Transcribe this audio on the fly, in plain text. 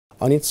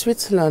And in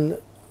Switzerland,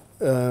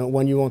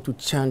 when you want to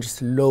change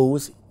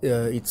laws,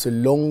 it's a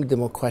long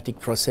democratic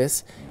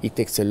process. It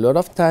takes a lot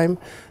of time,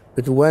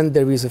 but when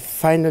there is a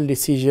final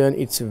decision,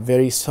 it's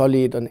very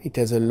solid and it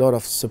has a lot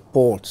of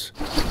support.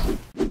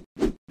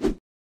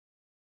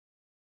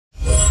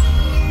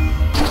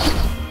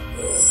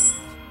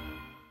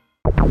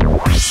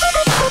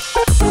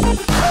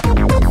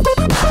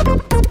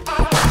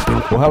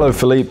 Well, hello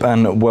Philippe,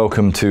 and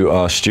welcome to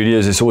our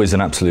studios. It's always an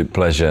absolute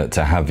pleasure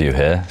to have you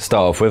here.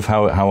 Start off with,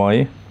 how are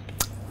you?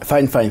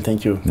 Fine,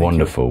 thank you.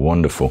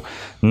 Wonderful.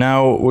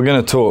 Now we're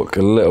going to talk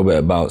a little bit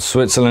about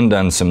Switzerland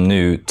and some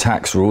new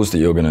tax rules that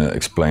you're going to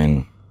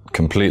explain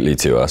completely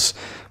to us.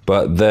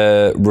 But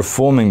they're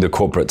reforming the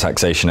corporate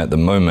taxation at the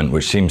moment,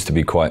 which seems to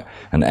be quite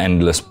an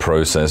endless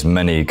process,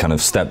 many kind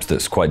of steps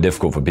that's quite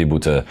difficult for people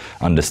to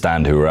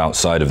understand who are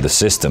outside of the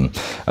system.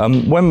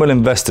 When will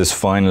investors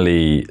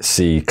finally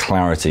see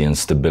clarity and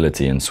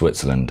stability in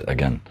Switzerland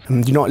again?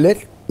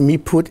 Let me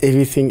put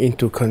everything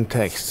into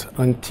context.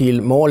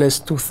 Until more or less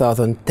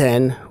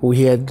 2010,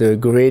 we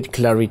had great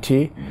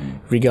clarity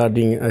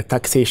regarding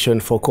taxation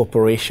for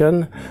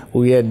corporation.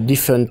 We had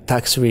different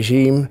tax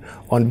regime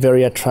on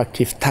very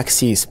attractive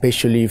taxes,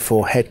 especially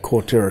for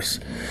headquarters.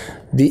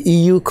 The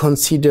EU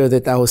considered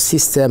that our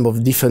system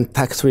of different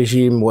tax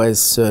regime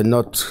was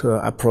not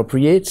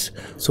appropriate.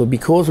 So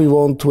because we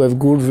want to have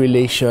good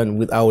relation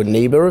with our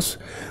neighbors,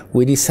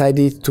 we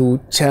decided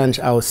to change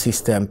our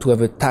system, to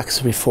have a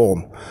tax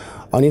reform.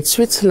 And in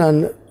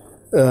Switzerland,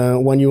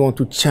 when you want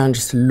to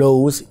change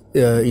laws,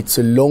 it's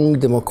a long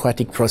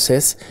democratic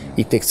process.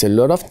 It takes a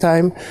lot of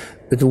time,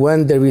 but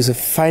when there is a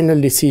final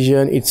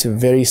decision, it's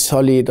very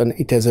solid and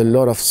it has a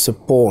lot of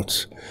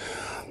support.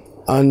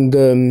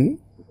 And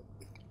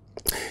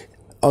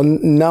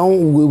now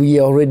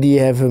we already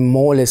have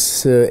more or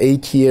less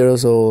 8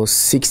 years or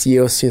 6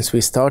 years since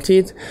we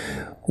started.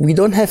 We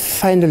don't have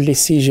final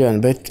decision,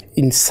 but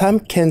in some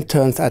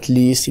cantons, at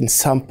least in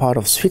some part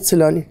of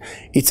Switzerland,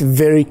 it's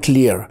very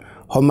clear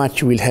how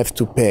much you will have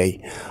to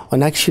pay.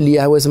 And actually,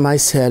 I was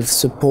myself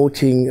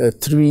supporting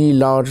 3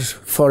 large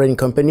foreign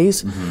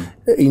companies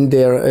in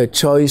their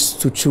choice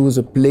to choose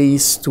a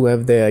place to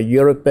have their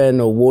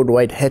European or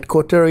worldwide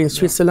headquarters in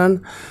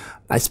Switzerland.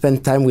 I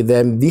spent time with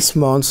them this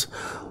month.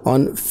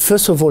 On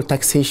first of all,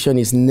 taxation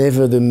is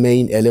never the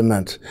main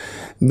element,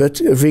 but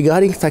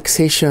regarding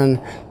taxation,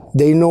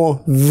 they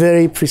know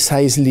very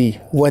precisely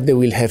what they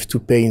will have to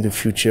pay in the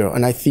future.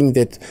 And I think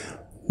that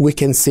we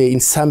can say in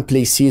some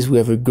places we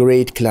have a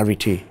great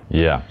clarity.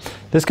 Yeah,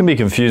 this can be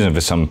confusing for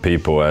some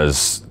people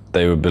as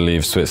they would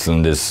believe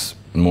Switzerland is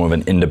more of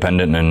an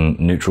independent and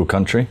neutral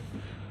country.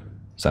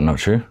 Is that not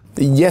true?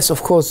 Yes,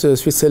 of course,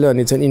 Switzerland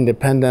is an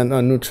independent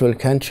and neutral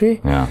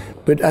country. Yeah.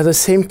 But at the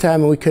same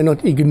time, we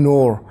cannot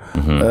ignore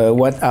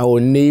what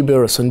our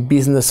neighbors and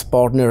business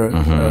partners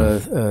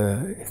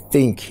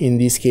think, in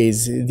this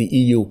case, the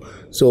EU.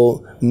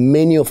 So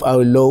many of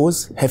our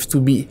laws have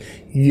to be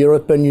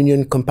European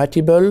Union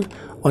compatible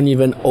and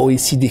even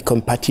OECD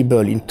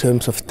compatible in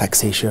terms of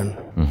taxation.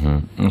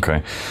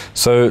 Okay,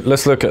 so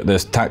let's look at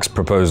this tax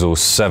proposal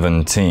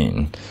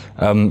 17.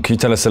 Can you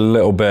tell us a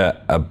little bit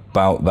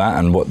about that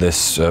and what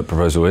this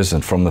proposal is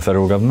and from the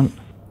federal government?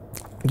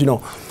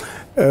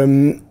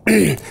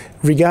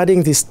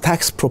 Regarding this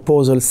tax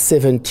proposal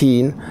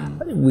 17,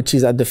 which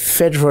is at the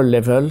federal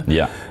level,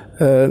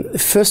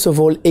 first of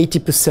all,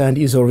 80%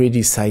 is already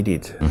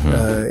decided.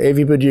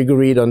 Everybody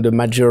agreed on the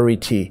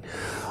majority.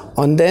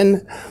 And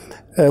then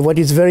what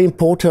is very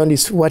important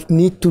is what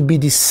needs to be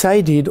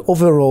decided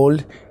overall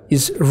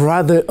is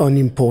rather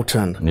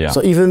unimportant.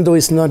 So even though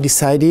it's not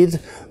decided,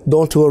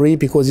 don't worry,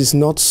 because it's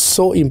not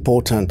so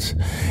important.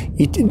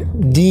 It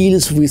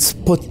deals with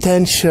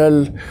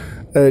potential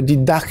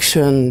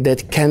deduction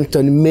that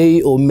canton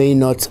may or may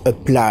not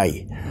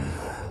apply.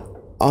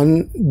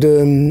 And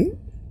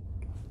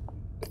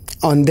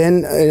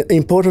then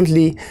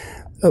importantly,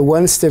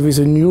 once there is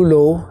a new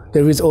law,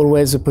 there is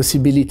always a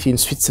possibility in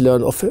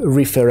Switzerland of a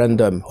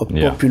referendum, of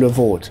popular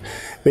vote.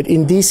 But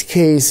in this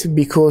case,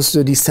 because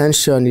the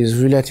dissension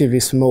is relatively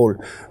small,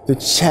 the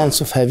chance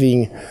of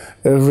having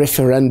a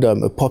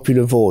referendum, a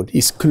popular vote,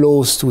 is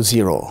close to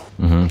 0.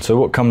 So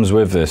what comes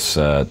with this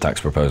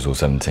tax proposal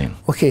 17?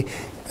 Okay,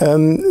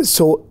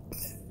 so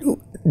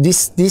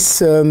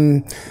this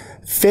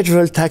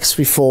federal tax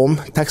reform,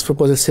 tax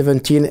proposal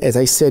 17, as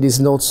I said, is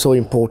not so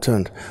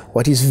important.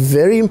 What is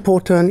very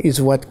important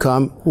is what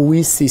comes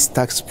with this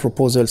tax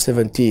proposal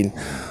 17.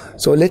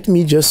 So let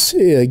me just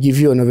give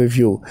you an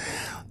overview.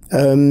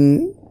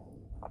 In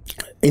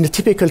a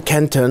typical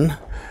canton,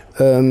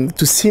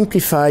 to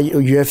simplify,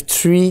 you have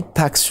 3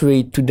 tax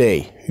rates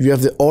today. You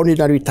have the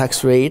ordinary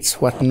tax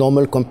rates, what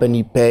normal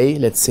company pay,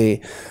 let's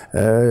say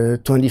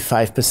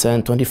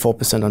 25%,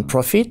 24% on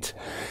profit.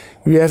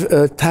 We have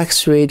a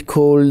tax rate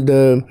called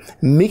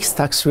mixed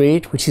tax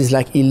rate, which is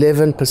like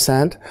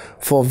 11%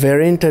 for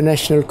very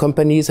international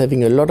companies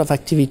having a lot of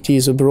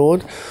activities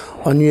abroad.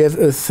 And you have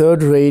a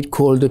third rate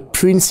called the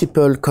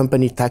principal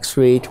company tax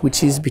rate,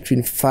 which is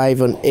between 5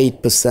 and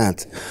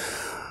 8%.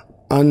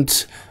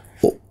 And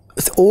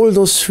all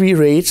those 3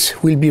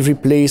 rates will be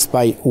replaced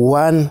by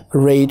 1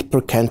 rate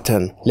per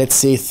canton, let's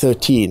say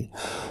 13.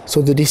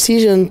 So the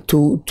decision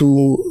to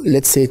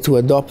let's say, to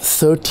adopt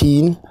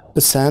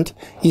 13%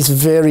 is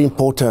very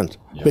important,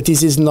 but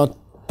this is not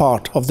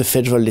part of the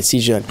federal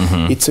decision.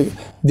 It's a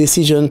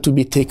decision to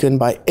be taken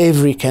by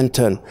every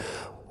canton.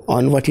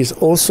 And what is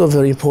also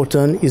very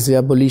important is the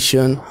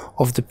abolition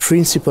of the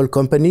principal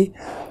company,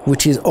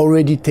 which is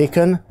already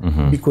taken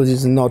because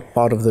it's not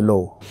part of the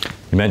law.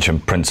 You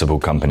mentioned principal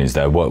companies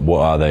there.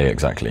 What are they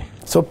exactly?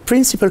 So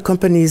principal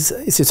companies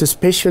is a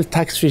special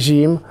tax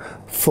regime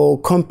for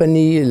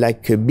company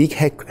like big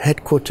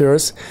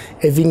headquarters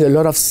having a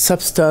lot of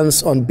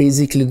substance on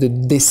basically the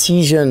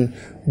decision,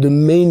 the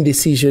main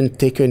decision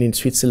taken in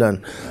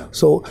Switzerland.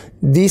 So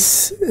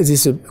this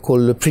is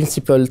called the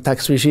principal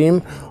tax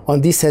regime,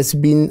 and this has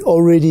been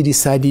already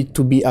decided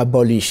to be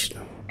abolished.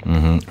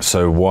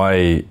 So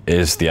why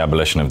is the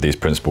abolition of these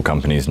principal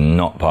companies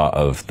not part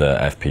of the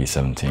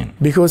FP17?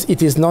 Because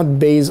it is not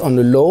based on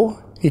the law.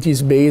 It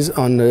is based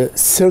on a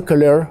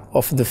circular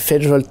of the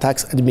Federal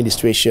Tax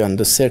Administration,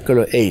 the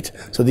Circular 8.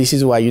 So this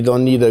is why you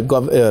don't need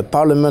a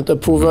parliament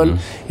approval.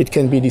 It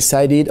can be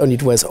decided, and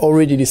it was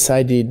already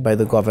decided by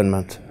the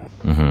government.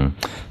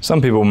 Some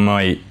people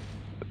might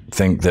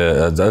think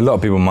that a lot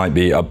of people might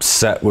be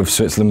upset with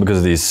Switzerland because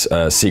of these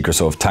secret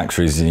sort of tax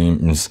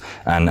regimes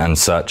and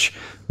such.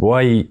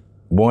 Why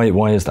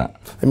is that?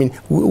 I mean,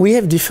 we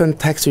have different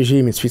tax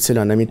regimes in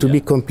Switzerland. I mean, to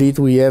be complete,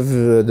 we have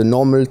the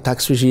normal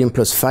tax regime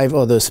plus 5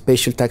 other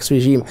special tax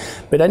regime.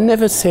 But I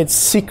never said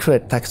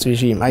secret tax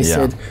regime. I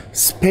said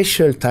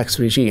special tax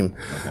regime.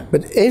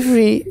 But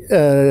every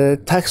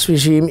tax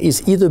regime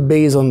is either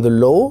based on the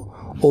law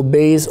or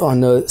based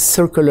on a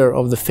circular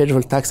of the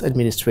Federal Tax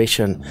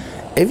Administration.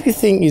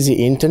 Everything is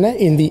the internet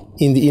in the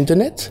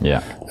internet.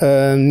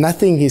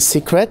 Nothing is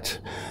secret.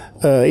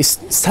 It's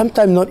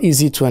sometimes not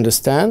easy to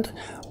understand,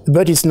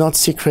 but it's not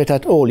secret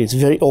at all. It's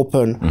very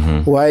open.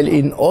 While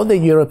in other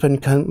European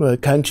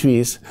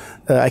countries,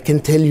 I can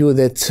tell you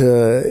that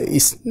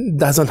it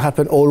doesn't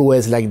happen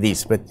always like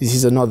this, but this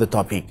is another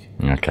topic.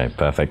 Okay,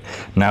 perfect.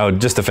 Now,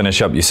 just to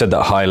finish up, you said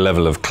that high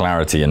level of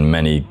clarity in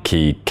many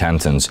key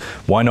cantons.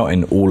 Why not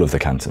in all of the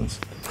cantons?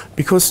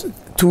 Because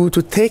to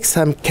take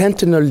some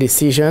cantonal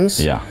decisions,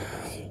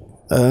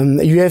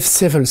 you have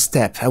several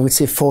steps. I would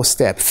say 4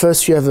 steps.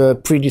 First, you have a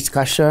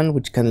pre-discussion,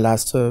 which can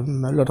last a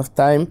lot of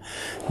time.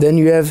 Then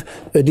you have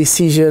a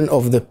decision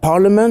of the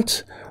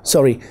parliament,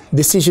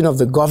 decision of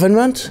the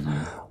government,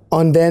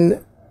 and then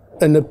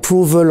an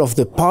approval of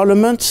the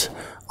parliament,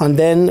 and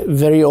then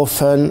very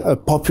often a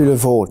popular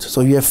vote.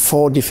 So you have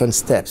 4 different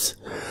steps.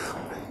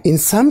 In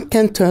some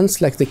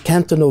cantons, like the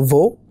canton of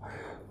Vaud,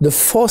 the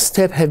 4th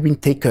step have been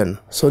taken.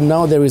 So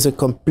now there is a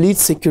complete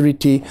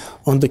security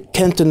on the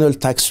cantonal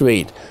tax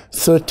rate,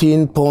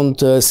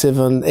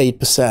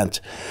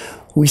 13.78%.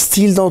 We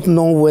still don't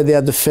know whether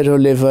at the federal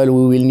level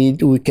we will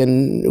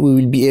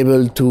be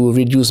able to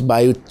reduce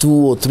by 2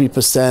 or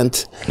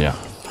 3%.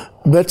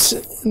 But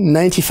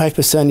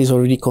 95% is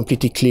already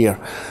completely clear.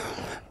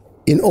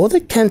 In other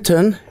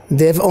cantons,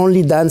 they've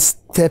only done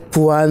step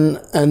 1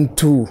 and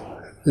 2,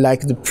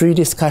 like the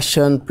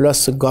pre-discussion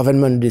plus the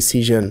government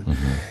decision.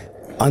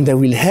 And they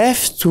will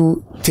have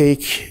to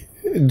take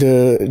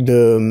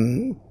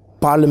the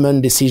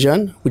parliament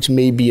decision, which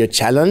may be a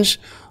challenge,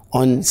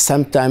 and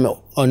sometime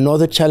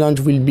another challenge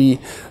will be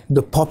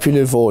the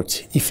popular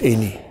vote, if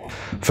any.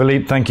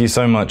 Philippe, thank you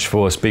so much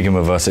for speaking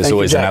with us. It's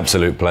always an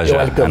absolute pleasure,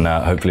 and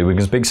hopefully we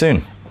can speak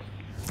soon.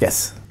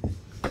 Yes.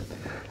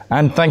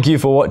 And thank you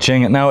for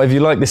watching. Now, if you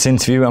like this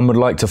interview and would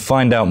like to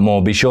find out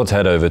more, be sure to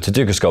head over to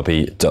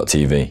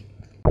dukascopy.tv.